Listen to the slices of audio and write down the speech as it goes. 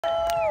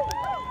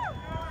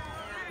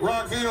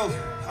Rockville,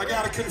 I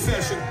got a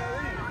confession.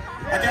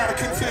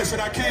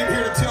 I came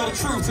here to tell the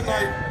truth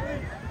tonight.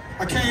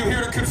 I came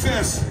here to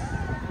confess.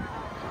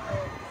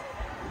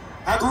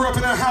 I grew up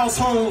in a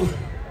household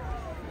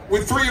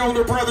with 3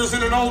 older brothers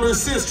and an older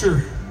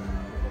sister,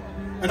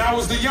 and I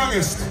was the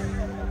youngest.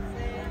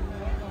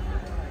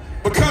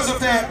 Because of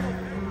that,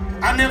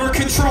 I never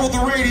controlled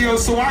the radio,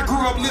 so I grew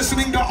up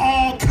listening to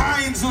all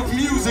kinds of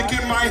music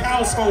in my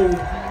household.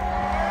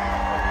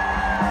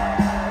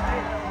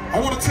 I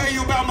want to tell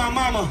you about my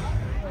mama.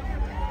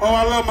 Oh,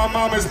 I love my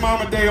mama. It's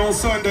Mama Day on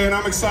Sunday, and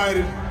I'm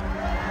excited.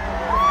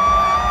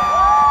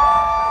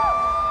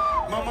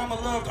 My mama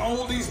loved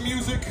oldies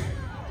music.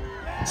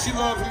 She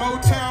loved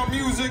Motown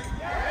music.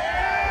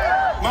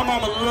 My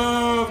mama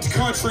loved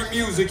country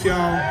music,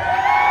 y'all.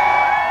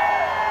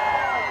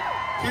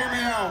 Hear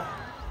me out.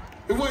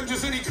 It wasn't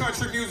just any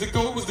country music,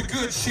 though. It was the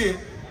good shit.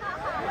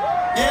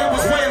 Yeah, it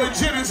was Waylon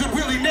Jennings and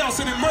Willie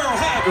Nelson and Merle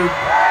Haggard.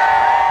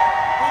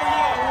 Oh,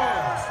 yeah, it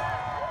was.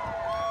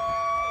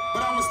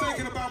 But I was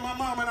thinking about my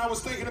mama, and I was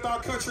thinking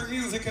about country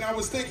music, and I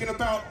was thinking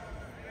about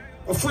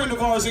a friend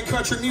of ours in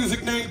country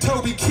music named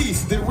Toby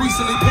Keith that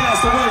recently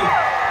passed away.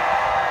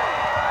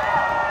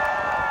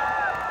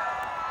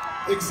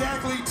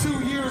 Exactly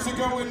 2 years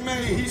ago in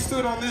May, he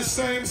stood on this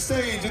same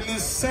stage in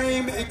this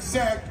same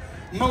exact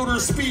motor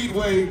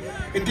speedway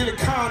and did a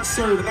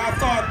concert, and I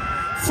thought,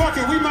 fuck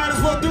it, we might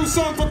as well do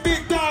something for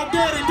Big Dog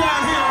Daddy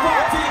down here in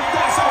Rockville.